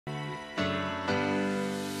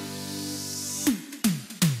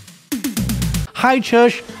Hi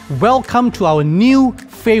church, welcome to our new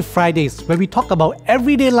Faith Fridays where we talk about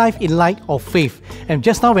everyday life in light of faith. And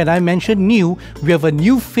just now when I mentioned new, we have a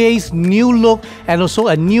new face, new look, and also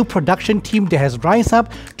a new production team that has risen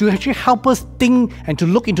up to actually help us think and to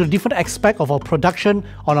look into different aspects of our production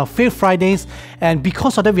on our Faith Fridays. And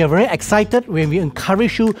because of that, we are very excited when we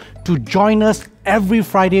encourage you to join us every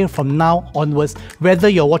Friday from now onwards, whether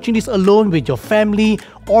you're watching this alone with your family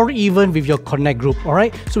or even with your Connect group, all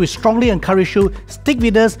right? So we strongly encourage you, stick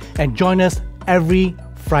with us and join us every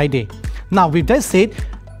Friday. Now, with that said,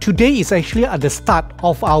 today is actually at the start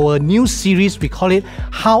of our new series. We call it,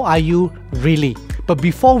 How Are You Really? But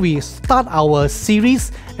before we start our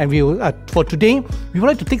series, and we will, for today, we would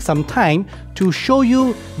like to take some time to show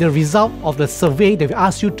you the result of the survey that we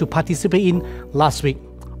asked you to participate in last week.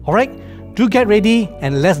 All right? Do get ready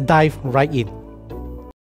and let's dive right in.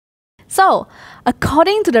 So,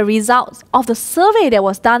 according to the results of the survey that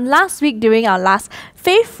was done last week during our last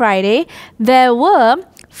Faith Friday, there were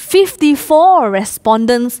 54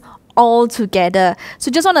 respondents altogether.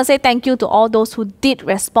 So just want to say thank you to all those who did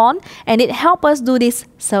respond, and it helped us do this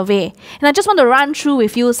survey. And I just want to run through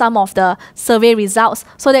with you some of the survey results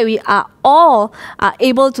so that we are all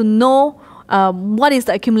able to know what is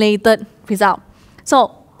the accumulated result.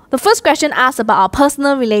 So, the first question asks about our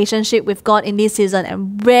personal relationship with God in this season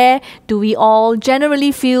and where do we all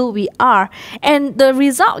generally feel we are. And the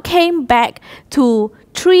result came back to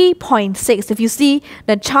 3.6. If you see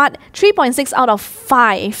the chart, 3.6 out of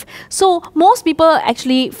 5. So most people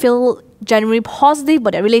actually feel generally positive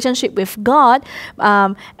about their relationship with God,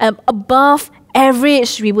 above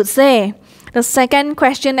average, we would say. The second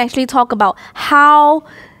question actually talks about how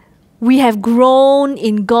we have grown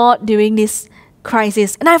in God during this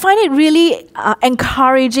crisis. And I find it really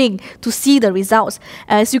encouraging to see the results.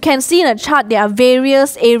 As you can see in the chart, there are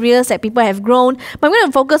various areas that people have grown, but I'm going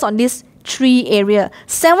to focus on this 3 areas.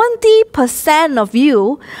 70% of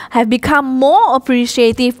you have become more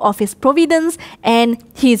appreciative of His providence and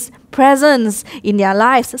His presence in their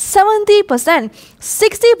lives. 70%.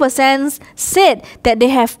 60% said that they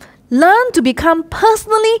have learn to become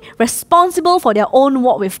personally responsible for their own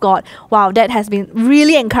walk with God. Wow, that has been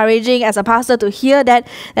really encouraging as a pastor to hear that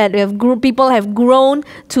people have grown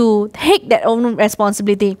to take their own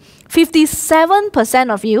responsibility.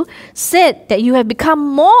 57% of you said that you have become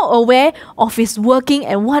more aware of His working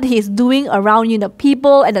and what He is doing around you, the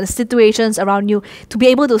people and the situations around you, to be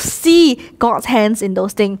able to see God's hands in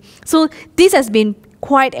those things. So this has been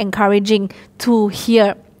quite encouraging to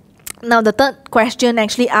hear. Now, the third question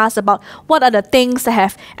actually asks about what are the things that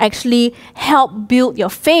have actually helped build your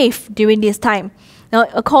faith during this time. Now,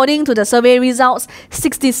 according to the survey results,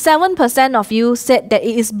 67% of you said that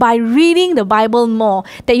it is by reading the Bible more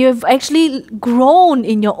that you have actually grown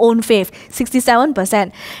in your own faith.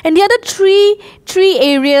 67%. And the other three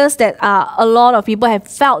areas that a lot of people have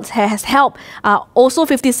felt has helped, also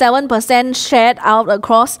 57% shared out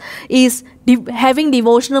across, is having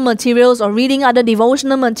devotional materials or reading other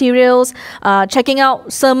devotional materials, checking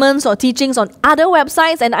out sermons or teachings on other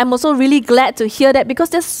websites. And I'm also really glad to hear that, because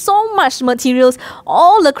there's so much materials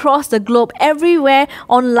all across the globe, everywhere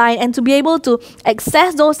online, and to be able to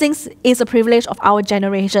access those things is a privilege of our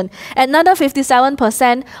generation. Another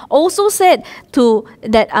 57% also said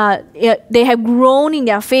that they have grown in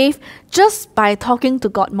their faith just by talking to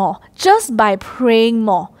God more, just by praying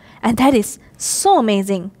more. And that is so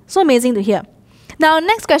amazing to hear. Now,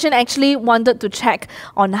 next question actually wanted to check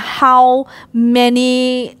on how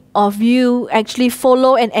many of you actually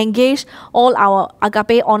follow and engage all our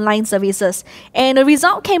Agape online services. And the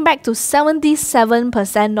result came back to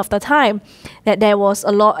 77% of the time that there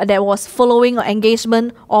was following or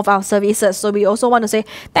engagement of our services. So we also want to say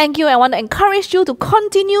thank you. I want to encourage you to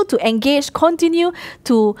continue to engage, continue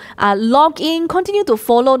to log in, continue to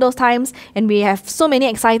follow those times. And we have so many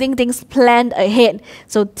exciting things planned ahead.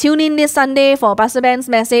 So tune in this Sunday for Pastor Ben's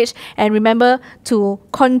message, and remember to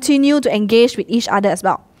continue to engage with each other as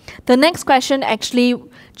well. The next question actually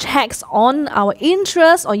checks on our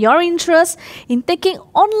interest or your interest in taking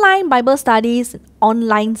online Bible studies,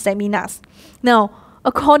 online seminars. Now,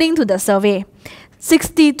 according to the survey,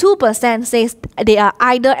 62% says they are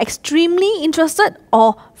either extremely interested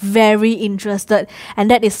or very interested.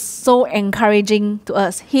 And that is so encouraging to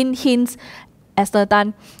us. Hint, Esther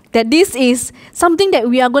Tan, that this is something that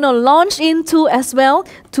we are going to launch into as well,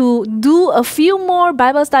 to do a few more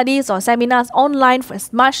Bible studies or seminars online for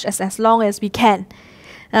as long as we can.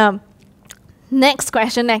 Next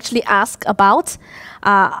question actually asks about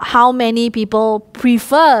how many people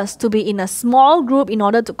prefers to be in a small group in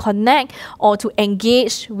order to connect or to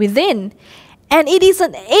engage within. And it is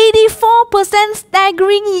an 84%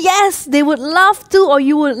 staggering yes, they would love to or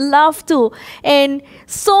you would love to. And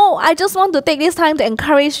so I just want to take this time to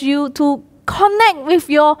encourage you to connect with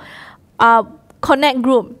your connect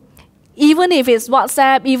group. Even if it's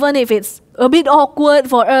WhatsApp, even if it's a bit awkward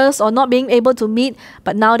for us or not being able to meet,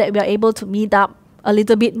 but now that we are able to meet up a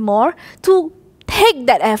little bit more, to take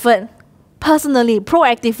that effort personally,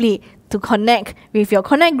 proactively, to connect with your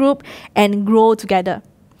connect group and grow together.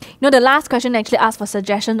 You know, the last question actually asked for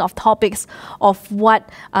suggestion of topics of what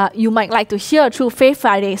you might like to hear through Faith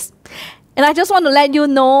Fridays. And I just want to let you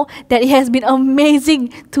know that it has been amazing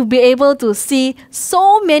to be able to see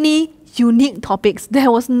so many unique topics. There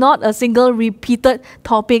was not a single repeated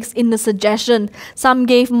topics in the suggestion. Some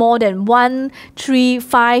gave more than 1, 3,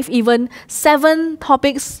 5, even 7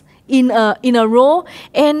 topics in a row.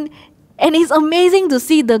 And it's amazing to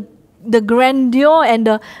see the grandeur and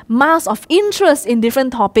the mass of interest in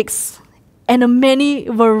different topics and a many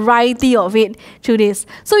variety of it through this.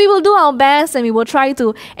 So we will do our best and we will try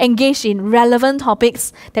to engage in relevant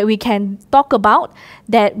topics that we can talk about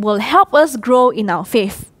that will help us grow in our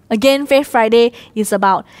faith. Again, Faith Friday is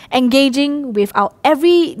about engaging with our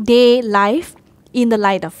everyday life in the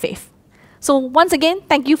light of faith. So once again,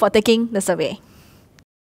 thank you for taking the survey.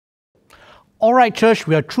 All right, church,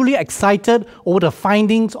 we are truly excited over the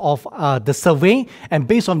findings of the survey. And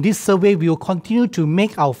based on this survey, we will continue to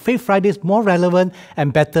make our Faith Fridays more relevant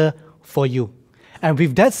and better for you. And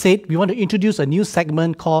with that said, we want to introduce a new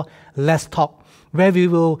segment called Let's Talk, where we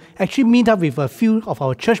will actually meet up with a few of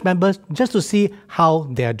our church members just to see how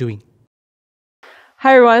they are doing.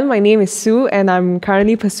 Hi everyone, my name is Sue and I'm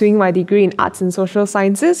currently pursuing my degree in Arts and Social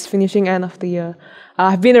Sciences, finishing end of the year.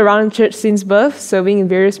 I've been around church since birth, serving in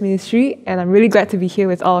various ministry, and I'm really glad to be here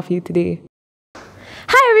with all of you today.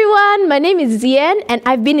 Hi everyone, my name is Zian and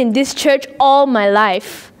I've been in this church all my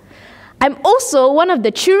life. I'm also one of the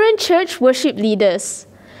children church worship leaders.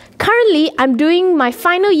 Currently, I'm doing my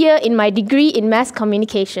final year in my degree in mass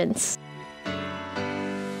communications.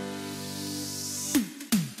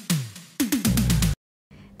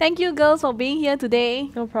 Thank you girls for being here today.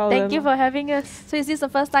 No problem. Thank you for having us. So is this the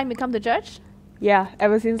first time you come to church? Yeah,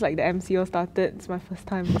 ever since like the MCO started, it's my first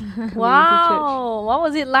time coming Wow, what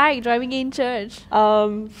was it like driving in church?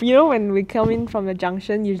 into church. You know, when we come in from the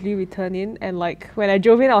junction, usually we turn in, and like when I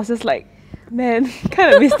drove in, I was just like, man,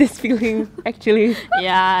 kind of miss this feeling actually.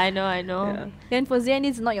 Yeah, I know. Yeah. Then for Zian,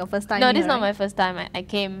 this is not your first time No, here, this is not right? my first time. I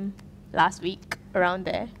came last week around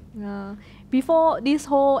there. Yeah. Before this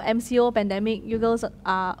whole MCO pandemic, you girls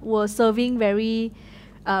were serving very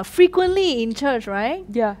frequently in church, right?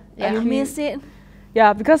 Yeah, You actually, miss it?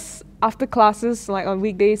 yeah, because after classes, like on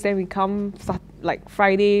weekdays, then we come like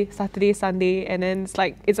Friday, Saturday, Sunday, and then it's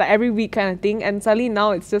like every week kind of thing. And suddenly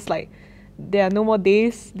now it's just like there are no more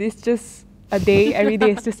days. It's just a day. Every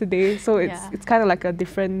day is just a day. So it's kind of like a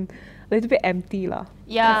little bit empty lah.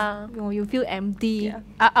 Yeah. You feel empty. Yeah.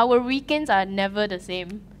 Our weekends are never the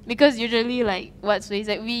same. Because usually, like what Sway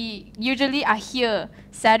said, we usually are here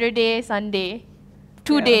Saturday, Sunday,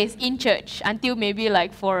 2 days in church until maybe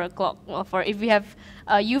like 4 o'clock. Or if we have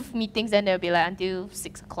youth meetings, then they'll be like until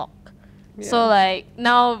 6 o'clock. Yeah. So like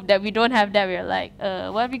now that we don't have that, we're like,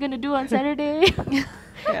 what are we gonna do on Saturday?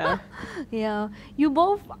 Yeah. Yeah. You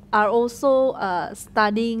both are also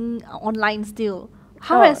studying online still.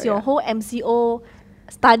 How Oh, has your yeah. whole MCO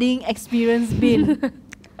studying experience been?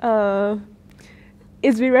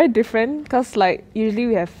 It's been very different because like usually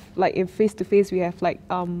we have like in face-to-face we have like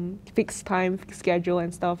fixed time, fixed schedule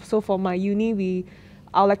and stuff. So for my uni,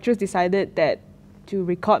 our lecturers decided that to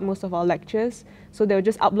record most of our lectures, so they'll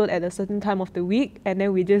just upload at a certain time of the week, and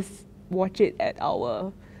then we just watch it at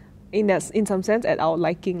our in some sense at our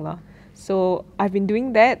liking lah. So I've been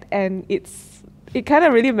doing that, and it kind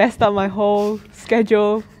of really messed up my whole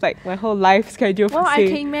schedule, like my whole life schedule. Well, per I se.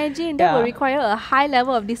 can imagine that will Yeah. require a high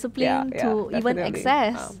level of discipline Yeah, to even definitely.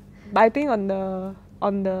 access. But I think on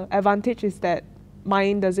the advantage is that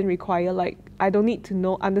mine doesn't require like I don't need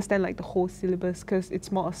to understand like the whole syllabus because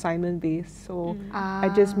it's more assignment based. So I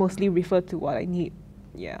just mostly refer to what I need.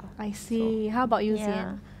 Yeah. I see. How about you, Yeah.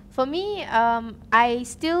 Zian? For me,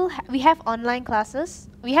 we have online classes.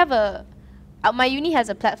 We have my uni has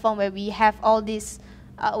a platform where we have all this,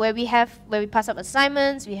 where we pass up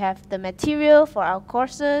assignments. We have the material for our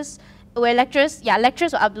courses. Where lecturers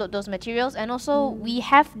will upload those materials, and also we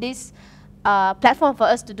have this platform for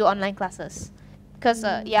us to do online classes. Cause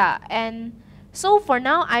and so for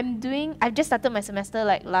now I've just started my semester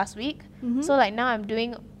like last week. So like now I'm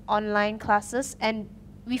doing online classes, and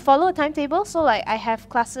we follow a timetable. So like I have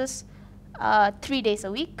classes 3 days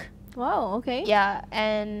a week. Wow, okay. Yeah,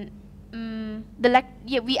 and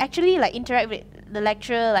we actually like interact with the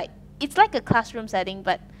lecturer, like it's like a classroom setting,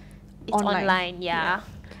 but it's online. Yeah.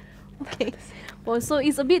 Okay. Well, so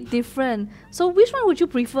it's a bit different. So which one would you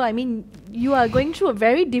prefer? I mean, you are going through a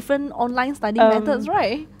very different online studying methods,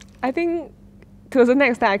 right? I think to a certain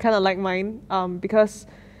extent I kind of like mine because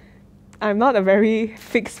I'm not a very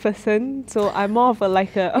fixed person, so I'm more of a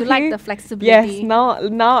like a You like the flexibility. Yes,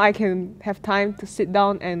 now I can have time to sit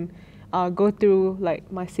down and go through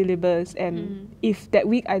like my syllabus, and if that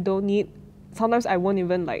week I don't need, sometimes I won't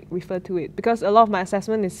even like refer to it because a lot of my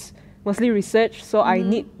assessment is mostly research, so I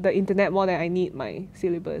need the internet more than I need my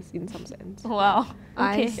syllabus in some sense. Wow.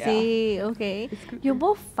 I Okay. see. Okay. You're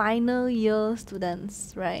both final year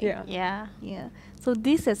students, right? Yeah. Yeah. Yeah. So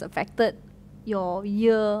this has affected your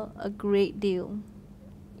year a great deal.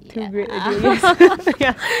 Too Yeah. great a deal, yes.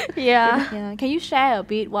 Yeah. Yeah. Yeah. Can you share a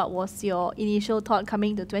bit what was your initial thought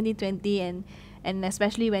coming to 2020 and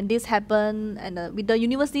especially when this happened and with the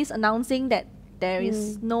universities announcing that there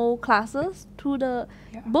is no classes through the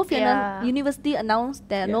both Yeah. university announced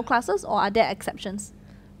there are no classes, or are there exceptions?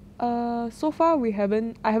 So far I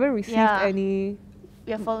haven't received Yeah. any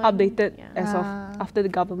We are following. updated Yeah. as of after the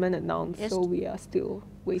government announced, Yes. so we are still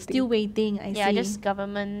waiting. Still waiting, I Yeah, see. just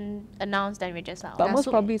government announced and we just out. but Yeah, most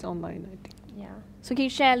so- probably it's online, I think. Yeah. So can you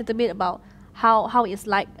share a little bit about how it's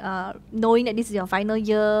like knowing that this is your final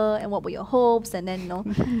year and what were your hopes, and then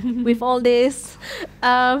with all this?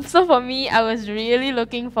 So for me, I was really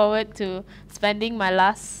looking forward to spending my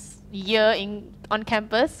last year on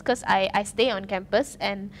campus because I stay on campus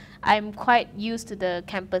and I'm quite used to the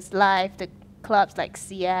campus life, the clubs like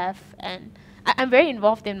CF, and I'm very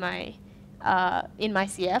involved in my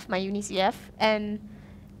CF, my uni CF, and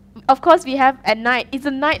of course we have at night. It's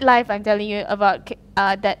a nightlife I'm telling you about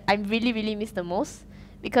that I really really miss the most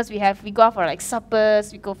because we go out for like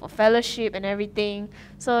suppers, we go for fellowship and everything.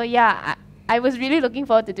 So yeah, I was really looking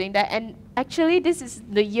forward to doing that, and actually this is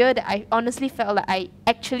the year that I honestly felt like I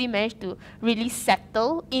actually managed to really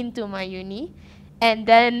settle into my uni, and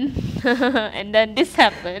then and then this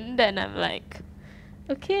happened, and I'm like,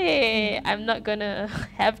 okay, I'm not gonna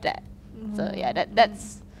have that. So yeah,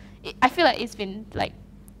 that's I feel like it's been like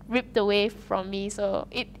ripped away from me, so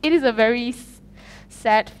it is a very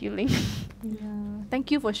sad feeling. Yeah.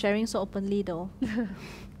 Thank you for sharing so openly, though.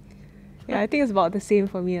 Yeah, I think it's about the same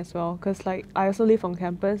for me as well, because like I also live on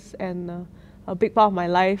campus, and a big part of my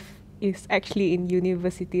life is actually in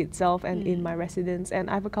university itself and in my residence, and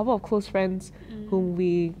I have a couple of close friends whom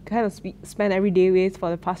we kind of spend every day with for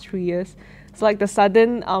the past 3 years. So like the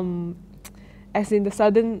sudden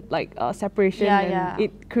like separation, Yeah, and yeah.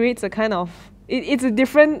 it creates a kind of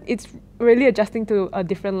it's really adjusting to a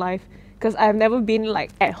different life, because I've never been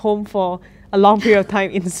like at home for a long period of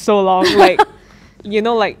time in so long. Like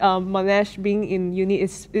like Monash being in uni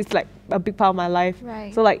is like a big part of my life.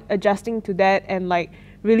 Right. So like adjusting to that, and like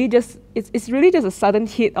really just it's really just a sudden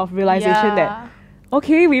hit of realization that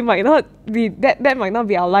okay, we might not be that might not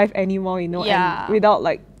be our life anymore, Yeah. and without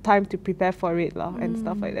like time to prepare for it and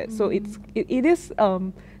stuff like that. So it is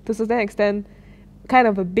to a certain extent kind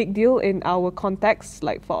of a big deal in our context,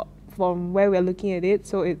 like from where we're looking at it.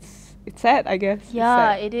 So it's sad, I guess. It's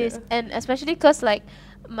Yeah, sad. it is, and especially because like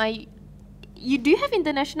you do have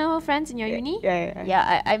international friends in your uni?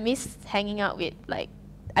 Yeah. I miss hanging out with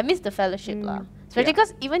I miss the fellowship lah. Especially Yeah.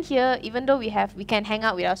 because even here, even though we can hang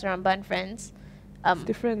out with our Seremban friends, It's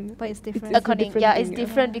different. But it's different. It's a according different it's thing,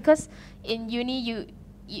 different because in uni you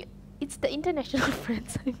it's the international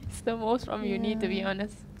friends I miss the most from uni, to be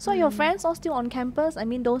honest. So your friends all still on campus? I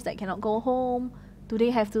mean, those that cannot go home, do they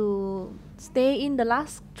have to stay in the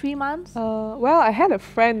last 3 months? Well, I had a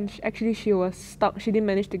friend. Actually, she was stuck. She didn't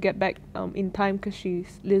manage to get back in time because she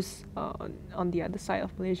lives on the other side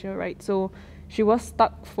of Malaysia, right? So she was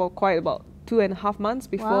stuck for quite about 2.5 months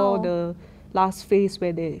before Wow. the last phase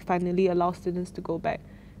where they finally allow students to go back.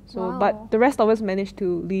 So, Wow. but the rest of us managed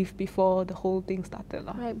to leave before the whole thing started,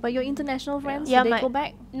 lah. Right, but your international friends, Yeah, do they my- go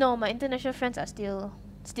back? No, my international friends are still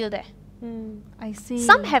there. I see.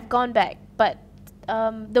 Some have gone back, but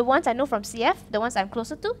the ones I know from CF, the ones I'm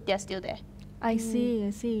closer to, they're still there. I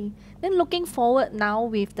see. Then looking forward now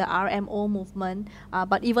with the RMO movement,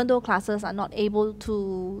 but even though classes are not able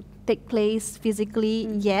to take place physically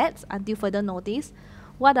yet until further notice,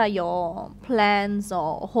 what are your plans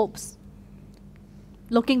or hopes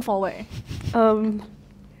looking forward?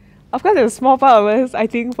 Of course, there's a small part of us, I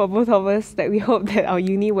think, for both of us, that we hope that our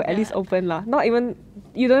uni will at least open lah. Not even,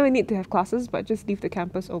 you don't even need to have classes, but just leave the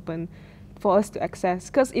campus open for us to access.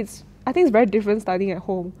 Because I think it's very different studying at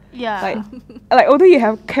home. Yeah. Like although you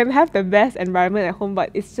can have the best environment at home,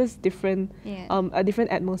 but it's just different, Yeah. a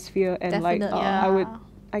different atmosphere, and like Definitely. I would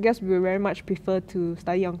I guess we very much prefer to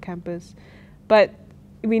study on campus. But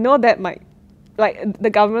we know that the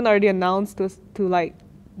government already announced to like,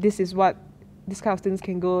 this is what this kind of students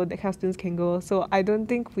can go, that kind of students can go. So I don't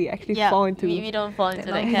think we actually fall into we don't fall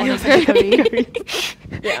into that normal category.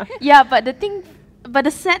 yeah. Yeah, but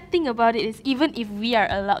the sad thing about it is, even if we are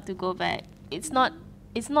allowed to go back, it's not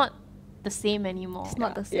the same anymore. It's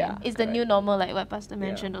not the same. Yeah. It's the new normal, like what Pastor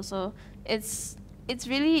mentioned also. It's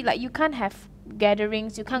really like, you can't have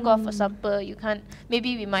gatherings, you can't go out for supper, you can't,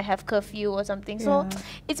 maybe we might have curfew or something. So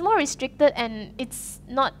it's more restricted, and it's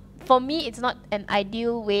not, for me, it's not an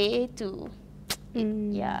ideal way to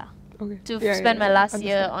spend my last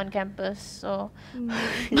year on campus. So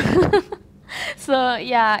so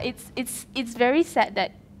yeah, it's very sad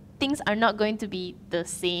that things are not going to be the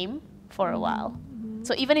same for a while.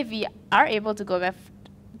 So even if we are able to go back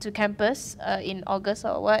to campus in August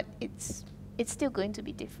or what, it's still going to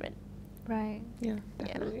be different. Right. Yeah,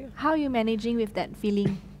 definitely. How are you managing with that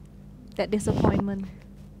feeling, that disappointment?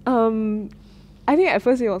 I think at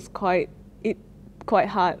first it was quite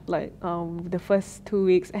hard, like the first 2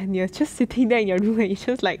 weeks, and you're just sitting there in your room and you're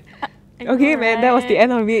just like, okay, man, that was the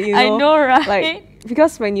end of it, you know. I know, right? Like,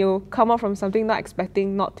 because when you come out from something not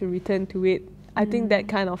expecting not to return to it, I think that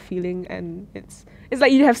kind of feeling, and it's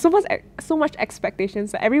like you have so much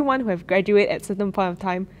expectations. Like everyone who have graduated at certain point of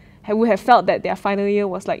time would have felt that their final year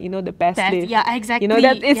was like, you know, the best live. Yeah, exactly. You know,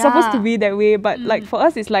 that it's supposed to be that way, but like for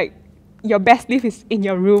us, it's like your best live is in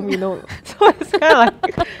your room, you know. So it's kind of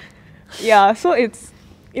like, yeah. So it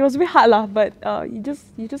was a bit hard lah, but you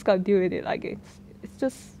just gotta deal with it. Like it's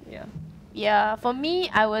just yeah. Yeah, for me,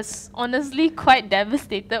 I was honestly quite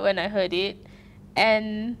devastated when I heard it,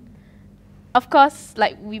 and of course,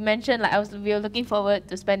 like we mentioned, like we were looking forward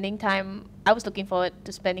to spending time. I was looking forward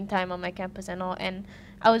to spending time on my campus and all, and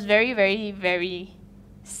I was very, very, very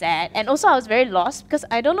sad, and also I was very lost because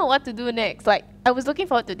I don't know what to do next. Like I was looking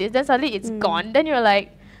forward to this, then suddenly it's gone. Then you're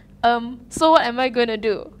like, so what am I gonna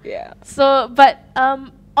do? Yeah. So, but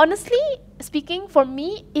honestly speaking, for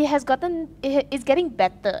me, it's getting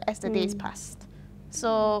better as the days passed.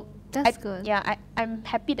 So That's good. Yeah, I'm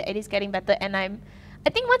happy that it is getting better, and I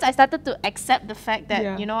think once I started to accept the fact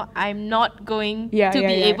that, you know, I'm not going to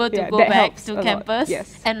be able to go that back helps to a lot. campus,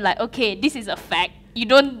 Yes. and like, okay, this is a fact. You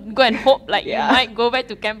don't go and hope like you might go back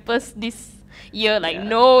to campus this year, like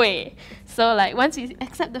no way. So like once we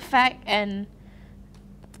accept the fact, and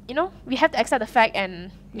you know, we have to accept the fact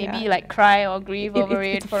and maybe like cry or grieve over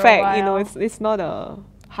it it's for a fact, a while. you know, it's not a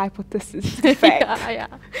hypothesis, it's a fact. Yeah.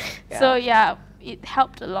 So yeah, it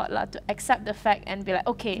helped a lot to accept the fact and be like,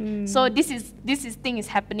 okay, so this thing is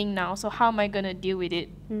happening now. So how am I gonna deal with it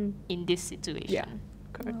in this situation? Yeah,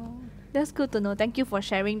 correct. Oh, that's good to know. Thank you for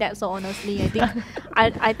sharing that so honestly. I think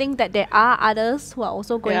I think that there are others who are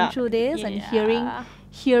also going through this, and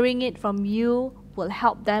hearing it from you will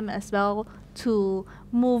help them as well to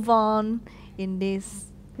move on in this.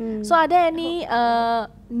 So are there any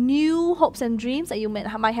new hopes and dreams that you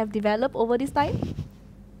might have developed over this time?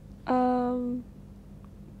 You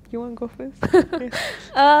want to go first?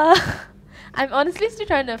 I'm honestly still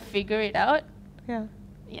trying to figure it out. Yeah.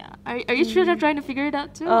 Yeah. Are you still trying to figure it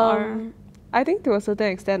out too? Or? I think to a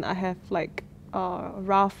certain extent, I have like a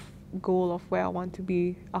rough goal of where I want to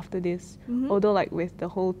be after this. Although like with the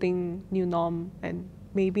whole thing, new norm, and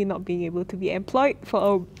maybe not being able to be employed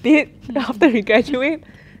for a bit after we graduate.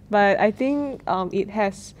 But I think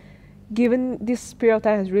this period of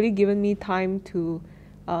time has really given me time to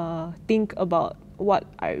think about what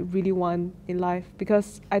I really want in life,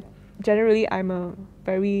 because I'm a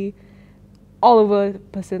very all over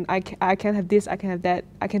person. I can have this, I can have that,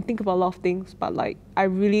 I can think about a lot of things, but like I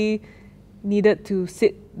really needed to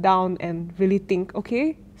sit down and really think,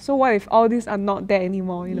 okay, so what if all these are not there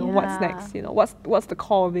anymore? You know, what's next? You know, what's the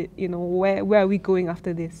core of it? You know, where are we going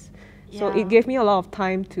after this? So it gave me a lot of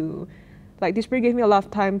time to, like this period gave me a lot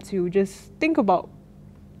of time to just think about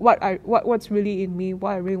what's really in me,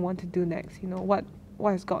 what I really want to do next. You know, what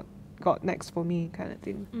has got next for me, kind of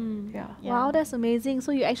thing. Yeah. Wow, that's amazing.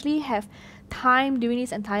 So you actually have time during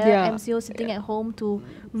this entire MCO sitting at home to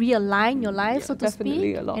realign your life, so to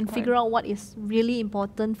speak, and figure out what is really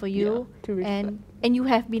important for you, and you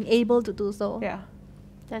have been able to do so. Yeah.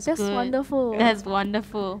 That's wonderful. That's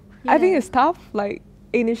wonderful. I think it's tough, like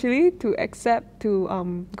initially, to accept,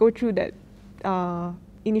 to go through that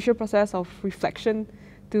initial process of reflection,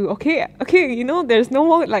 to okay, you know, there's no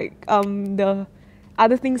more like the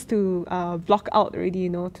other things to block out already, you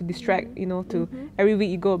know, to distract, you know, to every week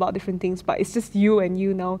you go about different things, but it's just you and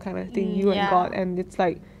you now, kind of thing, you and God, and it's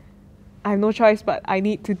like I have no choice, but I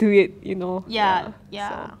need to do it, you know. Yeah.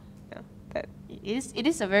 So, that. it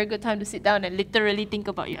is a very good time to sit down and literally think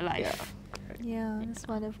about your life. Yeah, that's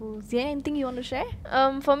wonderful. Is there anything you want to share?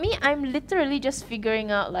 For me, I'm literally just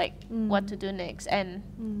figuring out like what to do next and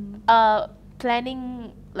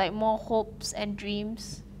planning like more hopes and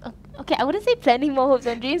dreams. Okay, I wouldn't say planning more hopes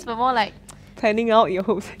and dreams, but more like Planning out your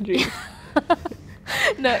hopes and dreams.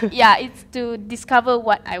 no, yeah, it's to discover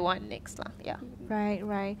what I want next lah. Yeah. Right,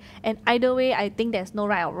 right. And either way, I think there's no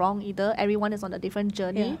right or wrong either. Everyone is on a different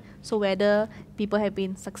journey. Yeah. So whether people have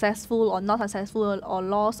been successful or not successful or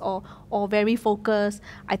lost or very focused,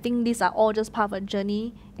 I think these are all just part of a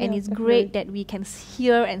journey. And Yeah, it's great definitely. that we can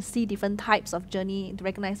hear and see different types of journey to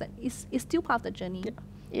recognize that it's still part of the journey. Yeah.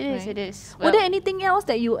 It is, Right. it is. Were there anything else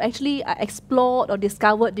that you actually explored or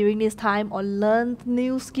discovered during this time or learned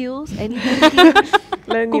new skills? Anything?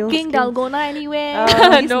 Learn new Cooking skills. dalgona anywhere?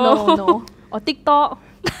 Uh, no. Or TikTok?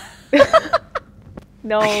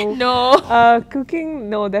 No. No. Cooking,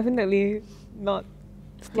 no, definitely not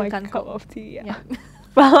Still my can't cup cook. of tea. Yeah. Yeah.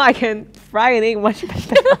 Well, I can fry an egg much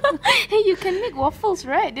better. Hey, you can make waffles,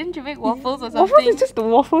 right? Didn't you make waffles or something? Waffles is just the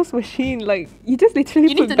waffles machine. Like you just literally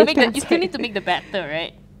you need put to make butter the, you still inside. need to make the batter,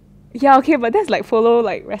 right? Yeah, okay, but that's like follow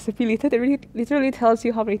like recipe later. That really literally tells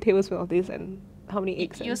you how many tablespoons of this and how many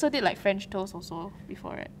eggs. You and- also did like French toast also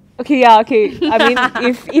before, right? Okay, yeah, okay. I mean,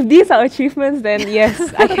 if these are achievements, then yes,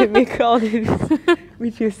 I can make all this,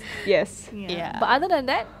 which is yes. Yeah. But other than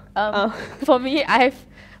that, For me, I've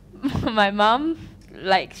my mom,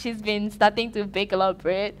 like she's been starting to bake a lot of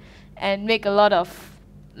bread and make a lot of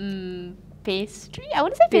pastry. I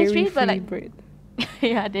wouldn't say pastry, but Dairy-free like bread.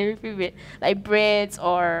 yeah, dairy-free bread, like breads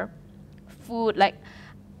or food. Like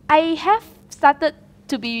I have started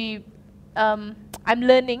to be, I'm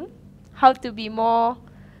learning how to be more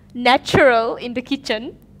natural in the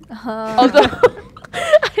kitchen. Although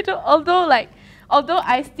although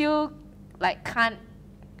I still like can't,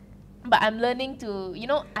 but I'm learning to,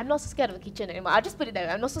 I'm not so scared of the kitchen anymore. I'll just put it that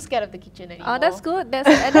way. I'm not so scared of the kitchen anymore. oh, that's good.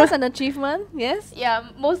 That's an achievement. Yes. Yeah,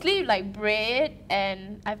 mostly like bread,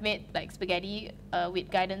 and I've made like spaghetti with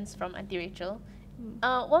guidance from Auntie Rachel.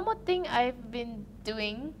 One more thing I've been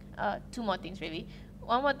doing, two more things really.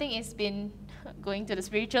 One more thing is been going to the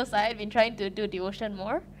spiritual side, been trying to do devotion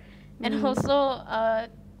more. And also,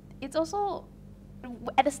 it's also,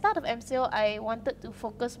 at the start of MCO, I wanted to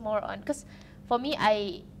focus more on, because for me,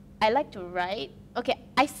 I like to write. Okay,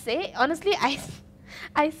 I say I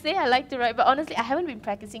like to write, but honestly, I haven't been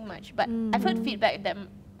practicing much. But I've heard feedback that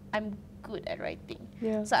I'm good at writing.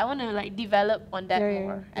 Yeah. So I want to like develop on that Yeah,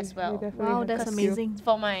 more yeah, as you well. definitely Wow, have that's that skill. amazing.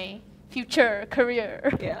 For my future career.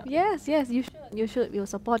 Yeah. Yes, you should. You should. We'll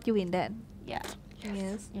support you in that. Yeah.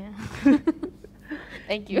 Yes. Yeah.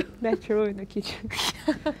 Thank you. Natural in the kitchen.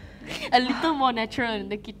 A little more natural in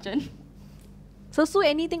the kitchen. So Sue,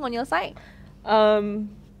 anything on your side?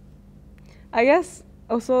 I guess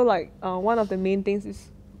also like one of the main things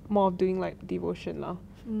is more of doing like devotion lah.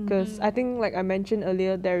 Because I think like I mentioned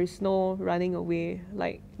earlier, there is no running away.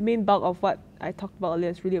 Like main bulk of what I talked about earlier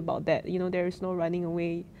is really about that. There is no running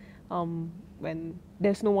away. When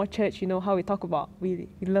there's no more church, how we talk about we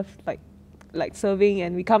love like serving,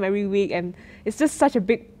 and we come every week, and it's just such a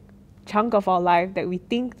big chunk of our life that we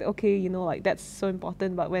think okay, like that's so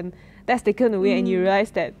important. But when that's taken away and you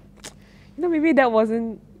realize that maybe that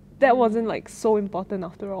wasn't like so important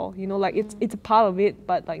after all. Like it's a part of it,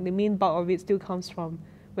 but like the main bulk of it still comes from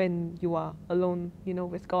when you are alone,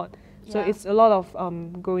 with God. So Yeah. it's a lot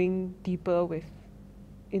of going deeper with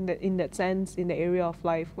in that sense, in the area of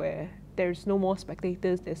life where there's no more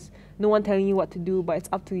spectators, there's no one telling you what to do, but it's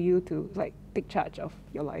up to you to like take charge of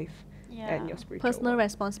your life and your spiritual Personal walk.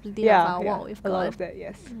 responsibility Yeah, of our yeah, walk with a lot God. of that,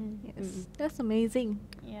 yes. Yes, that's amazing.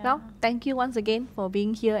 Yeah. Well, thank you once again for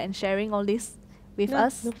being here and sharing all this with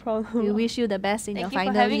us. No problem. We wish you the best in Thank your you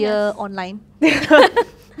for final having year us. online.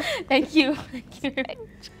 Thank you. Thank you.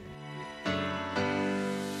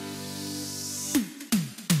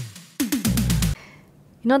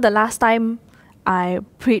 The last time I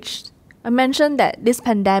preached, I mentioned that this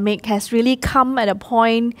pandemic has really come at a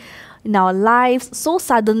point in our lives so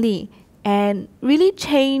suddenly and really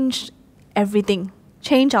changed everything,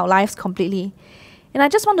 changed our lives completely. And I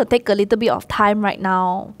just want to take a little bit of time right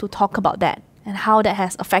now to talk about that and how that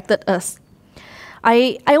has affected us.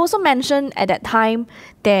 I also mentioned at that time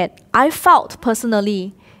that I felt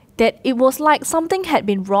personally that it was like something had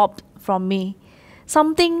been robbed from me.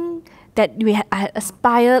 Something that I had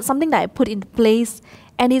aspired, something that I put in place,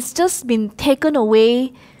 and it's just been taken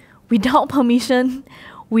away without permission,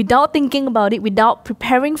 without thinking about it, without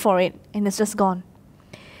preparing for it, and it's just gone.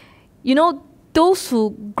 those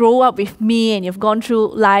who grow up with me and you've gone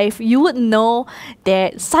through life, you would know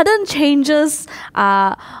that sudden changes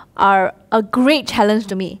are a great challenge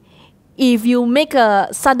to me. If you make a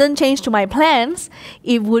sudden change to my plans,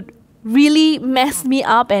 it would really mess me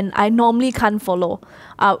up and I normally can't follow.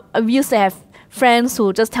 I used to have friends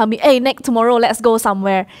who just tell me, hey, tomorrow let's go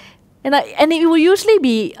somewhere. And it will usually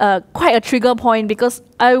be quite a trigger point because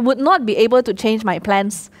I would not be able to change my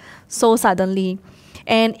plans so suddenly.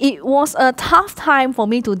 And it was a tough time for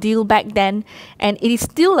me to deal back then, and it is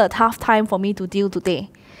still a tough time for me to deal today.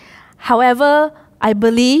 However, I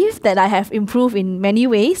believe that I have improved in many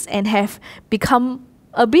ways and have become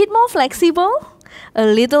a bit more flexible, a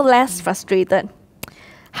little less frustrated.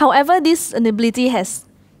 However, this inability has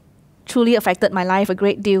truly affected my life a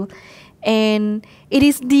great deal. And it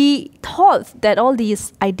is the thought that all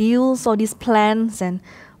these ideals, all these plans, and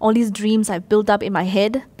all these dreams I've built up in my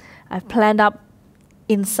head, I've planned up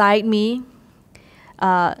inside me,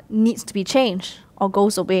 needs to be changed or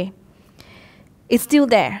goes away. It's still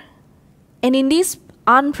there. And in these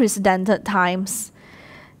unprecedented times,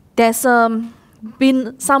 there's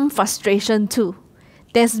been some frustration too.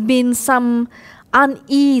 There's been some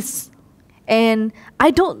unease. And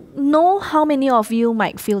I don't know how many of you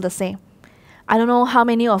might feel the same. I don't know how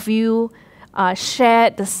many of you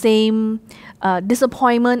shared the same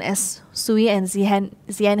disappointment as Sui and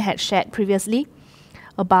Zian had shared previously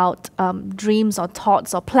about dreams or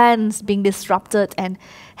thoughts or plans being disrupted and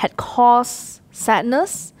had caused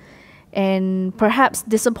sadness and perhaps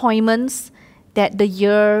disappointments that the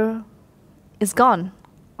year is gone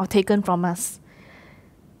or taken from us.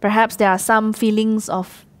 Perhaps there are some feelings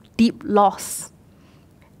of deep loss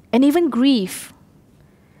and even grief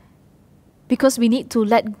because we need to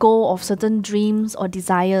let go of certain dreams or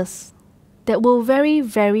desires that were very,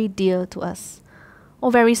 very dear to us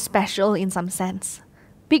or very special in some sense.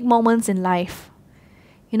 Big moments in life.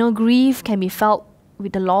 You know, grief can be felt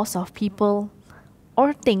with the loss of people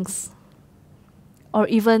or things, or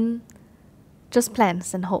even just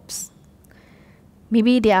plans and hopes.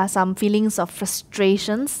 Maybe there are some feelings of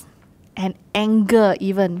frustrations and anger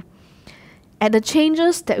even at the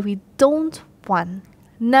changes that we don't want,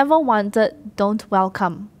 never wanted, don't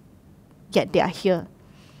welcome, yet they are here.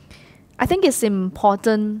 I think it's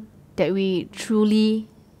important that we truly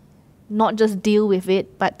not just deal with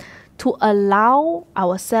it, but to allow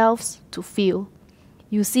ourselves to feel.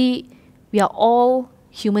 You see, we are all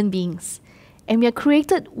human beings, and we are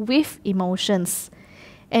created with emotions.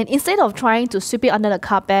 And instead of trying to sweep it under the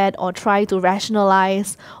carpet or try to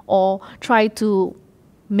rationalize or try to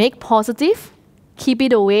make positive, keep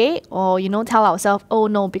it away, or tell ourselves, oh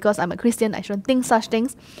no, because I'm a Christian, I shouldn't think such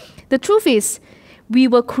things. The truth is, we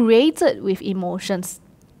were created with emotions.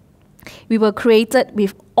 We were created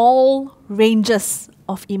with all ranges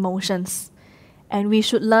of emotions, and we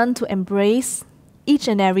should learn to embrace each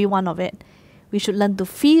and every one of it. We should learn to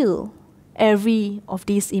feel every of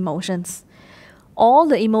these emotions. All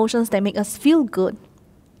the emotions that make us feel good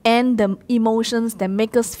and the emotions that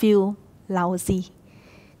make us feel lousy.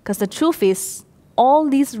 Because the truth is, all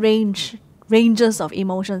these ranges of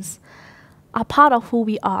emotions are part of who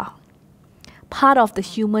we are, part of the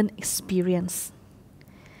human experience.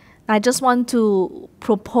 I just want to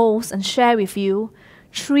propose and share with you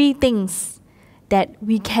 3 things that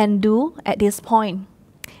we can do at this point.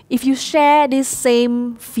 If you share these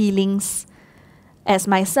same feelings as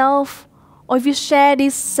myself, or if you share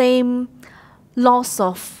this same loss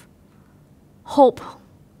of hope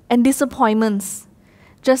and disappointments,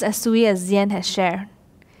 just as Sui and Zian has shared.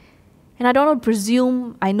 And I don't want to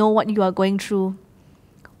presume I know what you are going through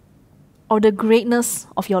or the greatness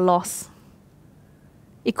of your loss.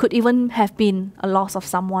 It could even have been a loss of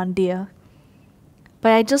someone dear.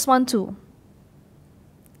 But I just want to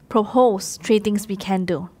propose 3 things we can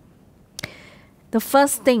do. The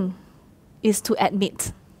first thing is to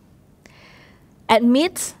admit.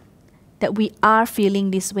 Admit that we are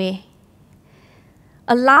feeling this way.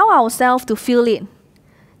 Allow ourselves to feel it.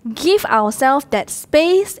 Give ourselves that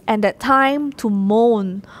space and that time to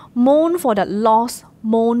mourn. Mourn for the loss,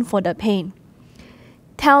 mourn for the pain.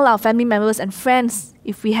 Tell our family members and friends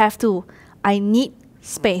if we have to, I need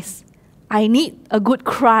space. I need a good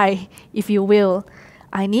cry, if you will.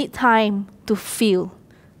 I need time to feel,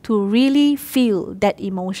 to really feel that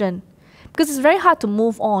emotion. Because it's very hard to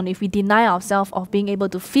move on if we deny ourselves of being able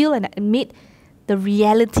to feel and admit the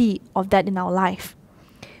reality of that in our life.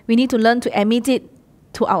 We need to learn to admit it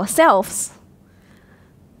to ourselves,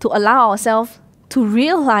 to allow ourselves to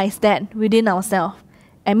realize that within ourselves,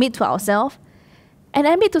 admit to ourselves, and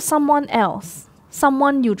admit to someone else,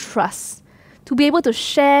 someone you trust, to be able to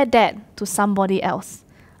share that to somebody else.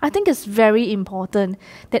 I think it's very important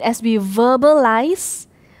that as we verbalize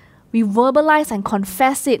and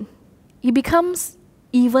confess it, it becomes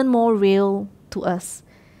even more real to us.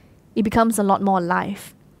 It becomes a lot more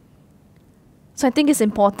alive. So I think it's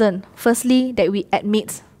important, firstly, that we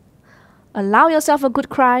admit. Allow yourself a good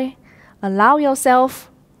cry. Allow yourself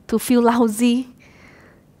to feel lousy.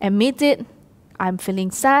 Admit it. I'm feeling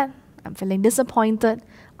sad. I'm feeling disappointed.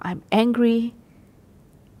 I'm angry.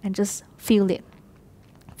 And just feel it.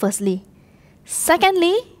 Firstly.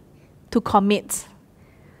 Secondly, to commit.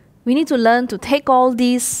 We need to learn to take all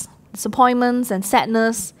these disappointments and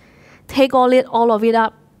sadness, take all of it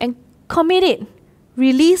up, and commit it.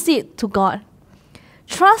 Release it to God.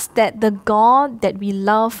 Trust that the God that we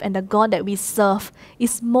love and the God that we serve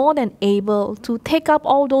is more than able to take up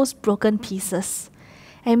all those broken pieces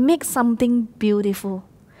and make something beautiful.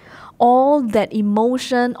 All that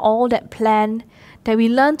emotion, all that plan, that we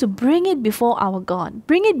learn to bring it before our God,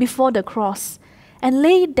 bring it before the cross, and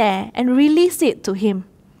lay it there and release it to Him.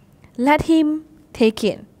 Let Him take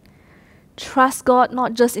it. Trust God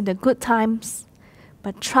not just in the good times,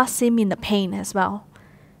 but trust Him in the pain as well.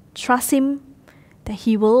 Trust Him that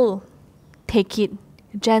He will take it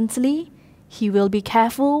gently, He will be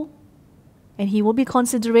careful, and He will be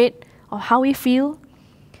considerate of how we feel,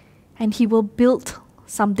 and He will build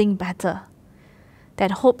something better.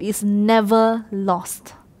 That hope is never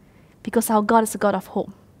lost, because our God is a God of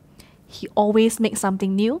hope. He always makes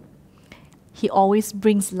something new. He always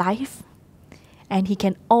brings life, and He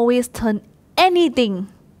can always turn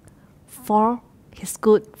anything for His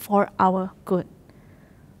good, for our good.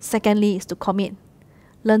 Secondly is to commit.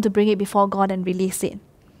 Learn to bring it before God and release it.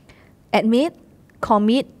 Admit,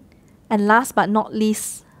 commit, and last but not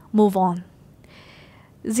least, move on.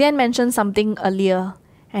 Zian mentioned something earlier,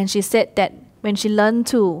 and she said that when she learned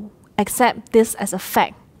to accept this as a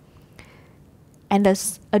fact and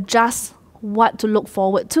adjust what to look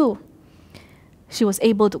forward to, she was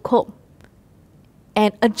able to cope.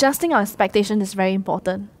 And adjusting our expectation is very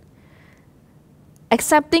important.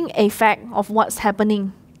 Accepting a fact of what's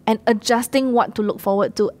happening and adjusting what to look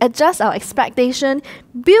forward to. Adjust our expectation,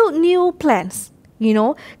 build new plans,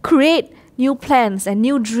 create new plans and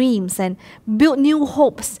new dreams and build new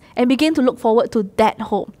hopes and begin to look forward to that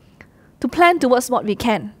hope. To plan towards what we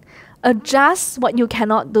can. Adjust what you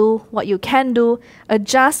cannot do, what you can do.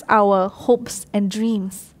 Adjust our hopes and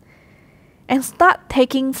dreams. And start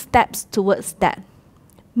taking steps towards that.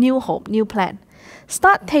 New hope, new plan.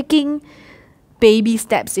 Start taking baby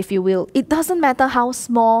steps, if you will. It doesn't matter how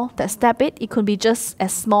small that step is. It could be just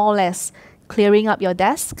as small as clearing up your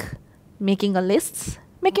desk, making a list,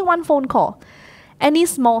 making one phone call. Any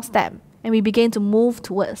small step, and we begin to move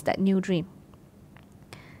towards that new dream.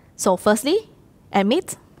 So firstly,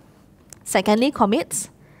 admit. Secondly, commit.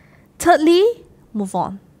 Thirdly, move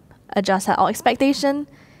on. Adjust our expectation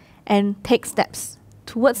and take steps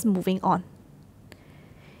towards moving on.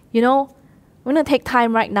 We're going to take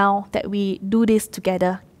time right now that we do this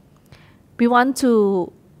together. We want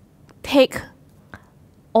to take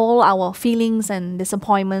all our feelings and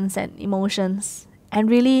disappointments and emotions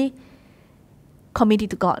and really commit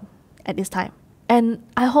it to God at this time. And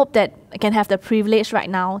I hope that I can have the privilege right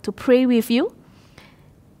now to pray with you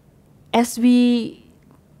as we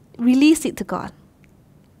release it to God.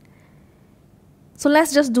 So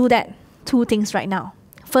let's just do that. Two things right now.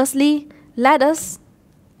 Firstly, let us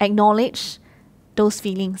acknowledge those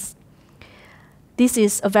feelings. This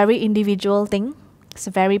is a very individual thing. It's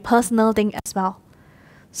a very personal thing as well.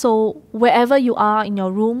 So wherever you are in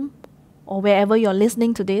your room or wherever you're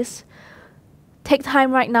listening to this, take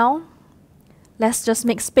time right now. Let's just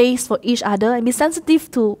make space for each other and be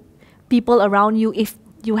sensitive to people around you if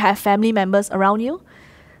you have family members around you,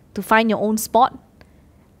 to find your own spot.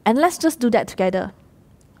 And let's just do that together.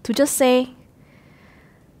 To just say,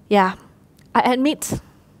 yeah, I admit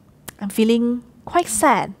I'm feeling quite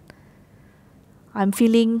sad. I'm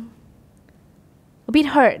feeling a bit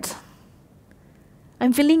hurt.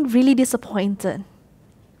 I'm feeling really disappointed.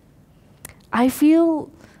 I feel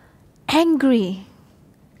angry.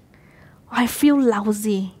 I feel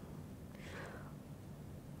lousy.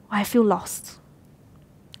 I feel lost.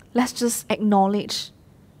 Let's just acknowledge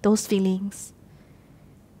those feelings.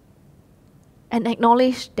 And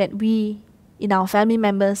acknowledge that we, in our family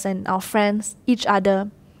members and our friends, each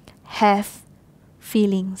other, have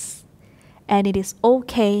feelings. And it is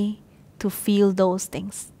okay to feel those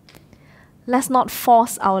things. Let's not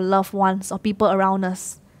force our loved ones or people around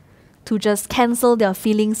us to just cancel their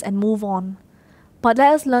feelings and move on. But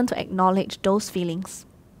let us learn to acknowledge those feelings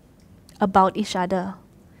about each other.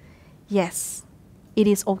 Yes, it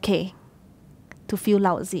is okay to feel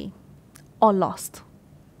lousy or lost.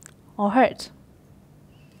 or hurt.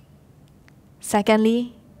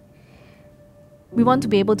 Secondly, we want to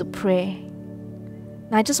be able to pray.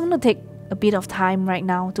 And I just want to take a bit of time right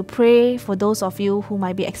now to pray for those of you who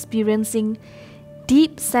might be experiencing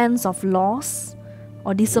deep sense of loss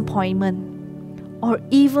or disappointment or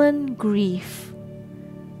even grief.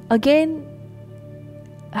 Again,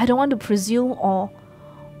 I don't want to presume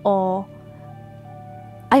or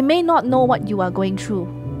I may not know what you are going through,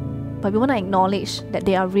 but we want to acknowledge that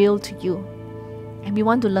they are real to you. And we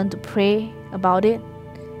want to learn to pray about it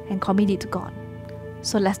and commit it to God.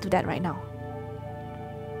 So let's do that right now.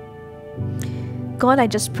 God, I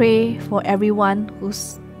just pray for everyone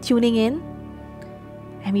who's tuning in.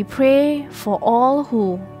 And we pray for all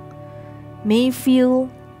who may feel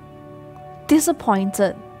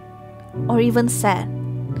disappointed or even sad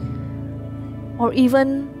or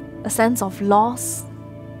even a sense of loss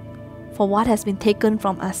for what has been taken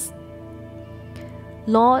from us.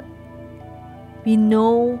 Lord, we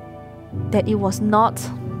know that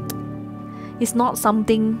it's not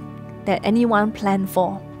something that anyone planned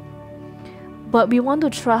for. But we want to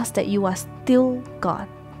trust that you are still God.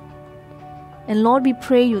 And Lord, we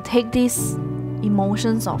pray you take these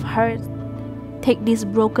emotions of hurt, take these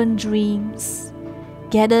broken dreams,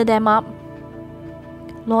 gather them up,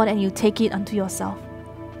 Lord, and you take it unto yourself.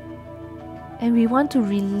 And we want to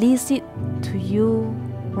release it to you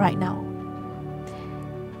right now.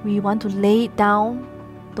 We want to lay down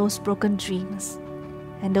those broken dreams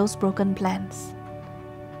and those broken plans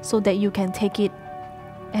so that you can take it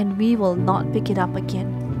and we will not pick it up again.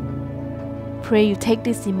 Pray you take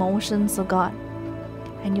these emotions, oh God,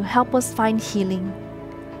 and you help us find healing.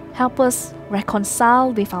 Help us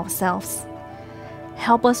reconcile with ourselves.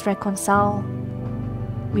 Help us reconcile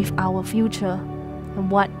with our future and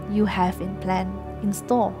what you have in plan, in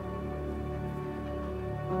store.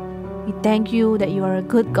 We thank you that you are a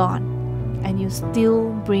good God and you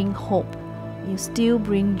still bring hope. You still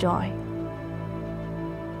bring joy.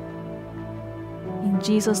 In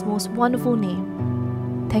Jesus' most wonderful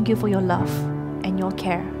name, thank you for your love and your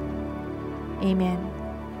care. Amen.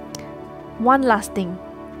 One last thing.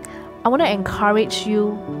 I want to encourage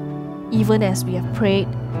you, even as we have prayed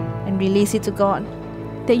and released it to God,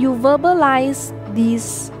 that you verbalize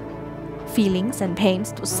these feelings and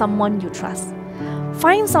pains to someone you trust.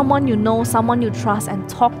 Find someone you know, someone you trust, and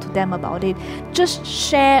talk to them about it. Just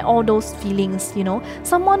share all those feelings,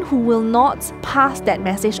 someone who will not pass that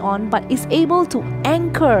message on, but is able to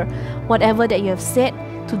anchor whatever that you have said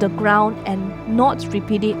to the ground and not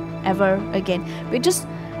repeat it ever again. We just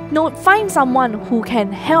find someone who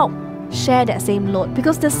can help share that same load,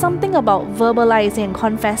 because there's something about verbalizing and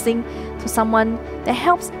confessing to someone that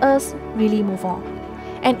helps us really move on.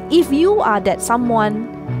 And if you are that someone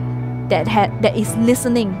that is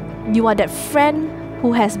listening, you are that friend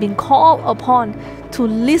who has been called upon to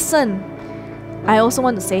listen, I also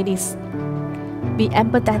want to say this: be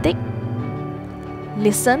empathetic,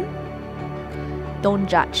 listen, don't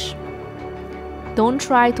judge. Don't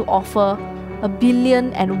try to offer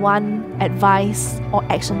 1,000,000,001 advice or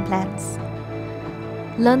action plans.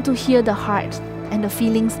 Learn to hear the heart and the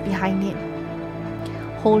feelings behind it.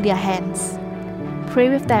 Hold their hands, pray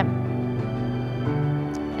with them,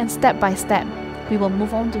 and step by step, we will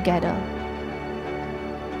move on together.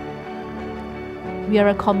 We are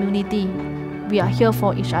a community. We are here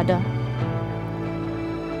for each other.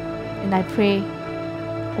 And I pray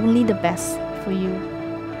only the best for you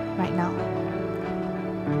right now.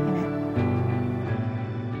 Amen.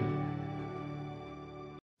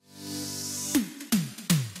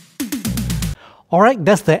 Alright,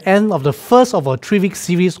 that's the end of the first of our 3-week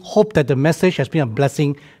series. Hope that the message has been a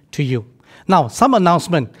blessing to you. Now, some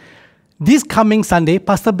announcement. This coming Sunday,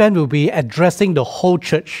 Pastor Ben will be addressing the whole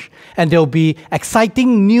church, and there will be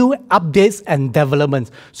exciting new updates and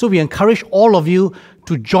developments. So we encourage all of you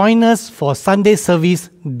to join us for Sunday service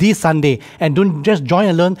this Sunday. And don't just join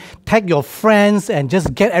alone, tag your friends and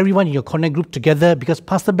just get everyone in your connect group together, because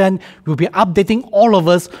Pastor Ben will be updating all of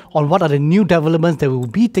us on what are the new developments that will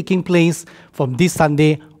be taking place from this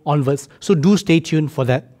Sunday onwards. So do stay tuned for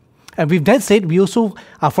that. And with that said, we also,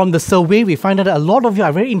 from the survey, we find out that a lot of you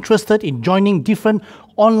are very interested in joining different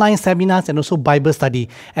online seminars and also Bible study.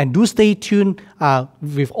 And do stay tuned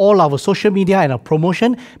with all our social media and our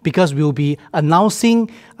promotion, because we will be announcing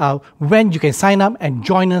when you can sign up and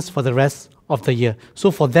join us for the rest of the year. So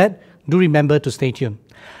for that, do remember to stay tuned.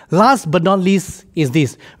 Last but not least is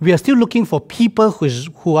this. We are still looking for people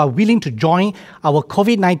who are willing to join our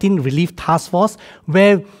COVID-19 Relief Task Force,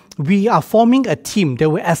 where we are forming a team that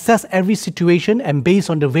will assess every situation, and based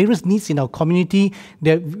on the various needs in our community,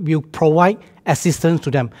 that will provide assistance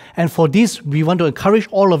to them. And for this, we want to encourage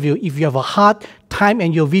all of you, if you have a heart, time,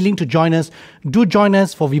 and you're willing to join us, do join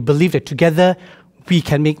us, for we believe that together we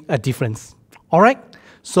can make a difference. All right?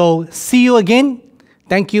 So see you again.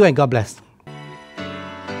 Thank you and God bless.